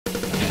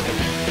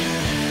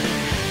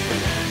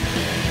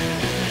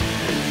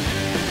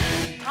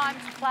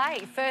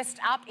play. First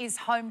up is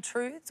Home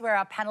Truths, where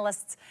our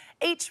panellists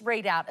each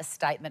read out a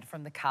statement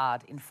from the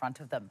card in front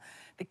of them.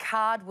 The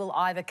card will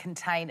either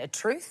contain a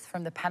truth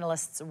from the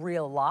panellists'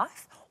 real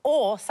life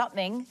or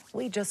something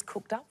we just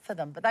cooked up for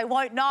them, but they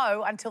won't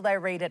know until they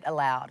read it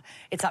aloud.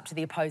 It's up to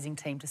the opposing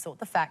team to sort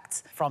the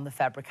facts from the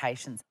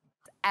fabrications.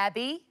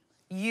 Abbie,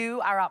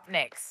 you are up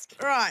next.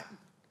 Right.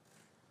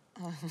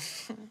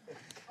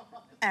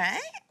 I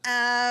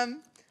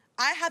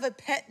have a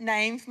pet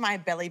name for my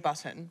belly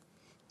button.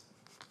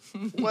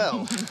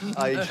 Well,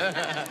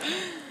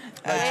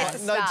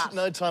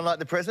 no time like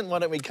the present. Why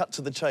don't we cut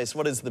to the chase?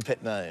 What is the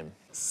pet name?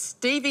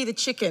 Stevie the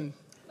chicken.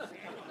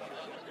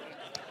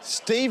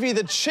 Stevie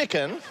the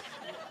chicken?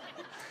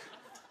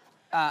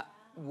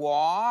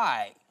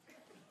 Why?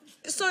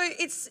 So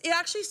it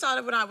actually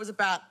started when I was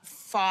about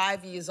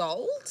 5 years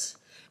old,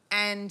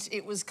 and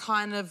it was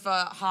kind of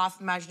a half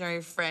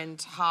imaginary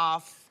friend,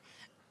 half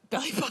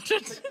belly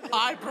button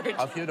hybrid.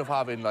 I've heard of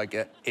having like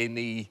an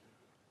innie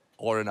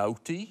or an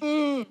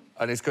outie,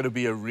 and it's going to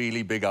be a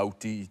really big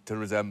outie to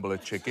resemble a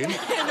chicken.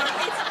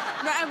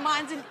 No,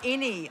 mine's an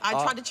innie. I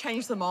tried to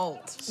change the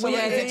mould. So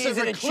it's a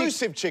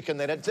reclusive chicken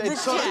then.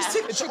 It's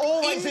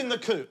always in the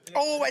coop.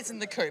 Always in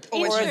the coop.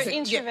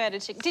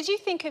 Introverted chicken. Did you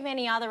think of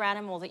any other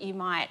animal that you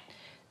might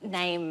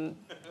name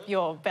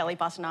your belly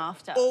button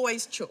after?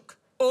 Always chook.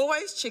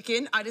 Always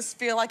chicken. I just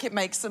feel like it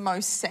makes the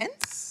most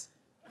sense.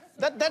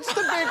 That's the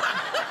big...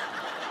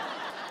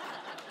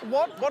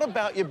 What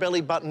about your belly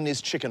button is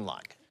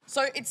chicken-like?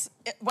 So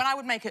when I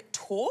would make it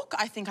talk,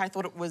 I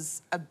thought it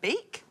was a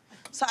beak.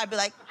 So I'd be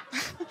like...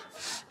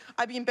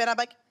 I'd be in bed, I'd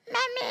be like,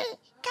 Mummy,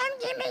 come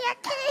give me a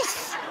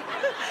kiss.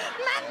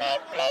 Mummy,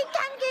 please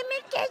come give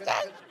me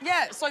kisses.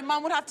 Yeah, so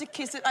Mum would have to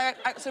kiss it.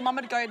 So Mum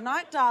would go,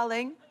 night,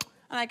 darling.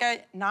 And I go,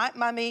 night,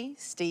 Mummy,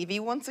 Stevie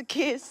wants a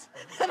kiss.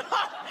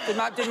 Did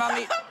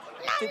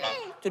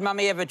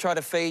Mummy ever try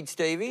to feed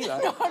Stevie?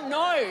 Like...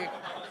 No.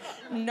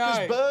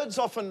 Because birds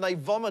often, they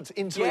vomit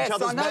into each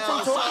other's mouths. That's what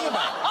I'm talking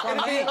about.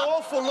 It'd be an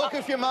awful look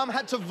if your mum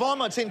had to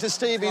vomit into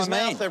Stevie's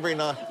mouth every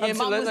night. Yeah,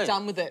 Mum was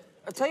done with it.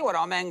 I'll tell you what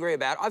I'm angry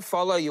about. I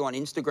follow you on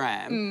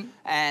Instagram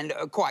and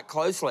quite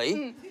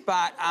closely,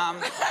 but... All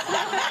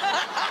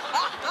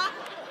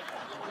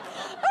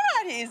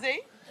right, easy.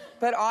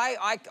 But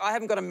I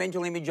haven't got a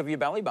mental image of your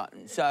belly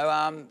button,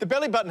 so... The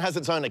belly button has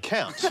its own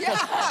account.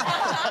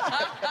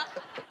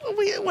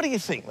 What do you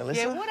think,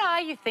 Melissa? Yeah, what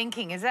are you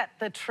thinking? Is that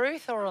the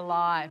truth or a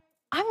lie?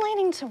 I'm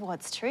leaning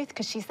towards truth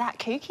because she's that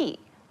kooky,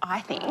 I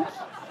think.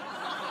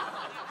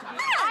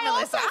 I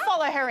also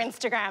follow her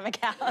Instagram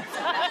account.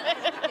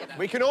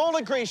 We can all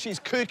agree she's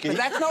kooky. But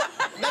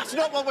that's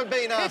not what we're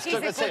being asked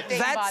to accept.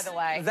 By the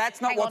way.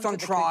 That's not what's on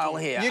trial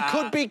here. You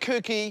could be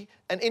kooky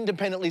and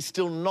independently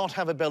still not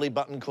have a belly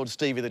button called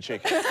Stevie the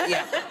chicken.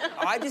 Yeah,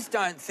 I just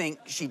don't think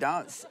she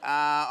does.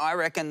 I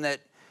reckon that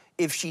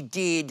if she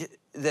did,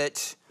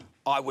 that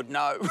I would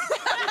know.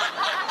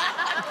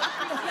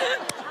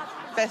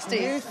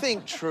 Bestie. You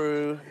think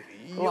true.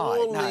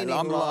 I'm leaning.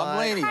 I'm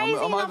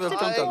over the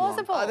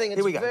top. I think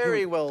it's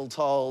very well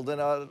told,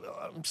 and I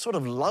sort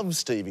of love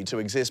Stevie to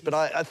exist, but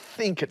I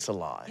think it's a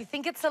lie. You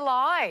think it's a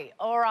lie?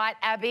 All right,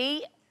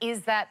 Abbie,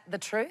 is that the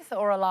truth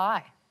or a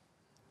lie?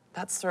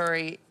 That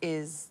story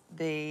is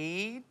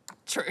the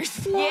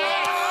truth.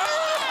 Yeah!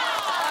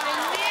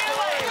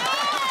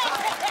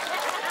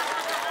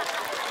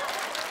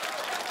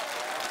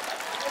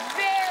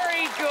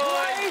 Very good.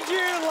 Played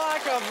you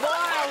like a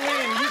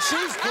violin.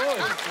 She's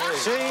good.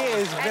 She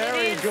is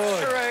very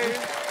good. True.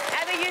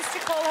 Abbie used to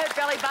call her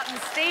belly button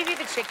Stevie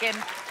the chicken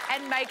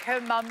and make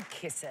her mum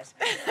kiss it.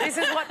 This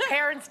is what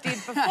parents did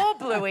before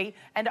Bluey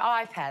and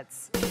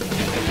iPads.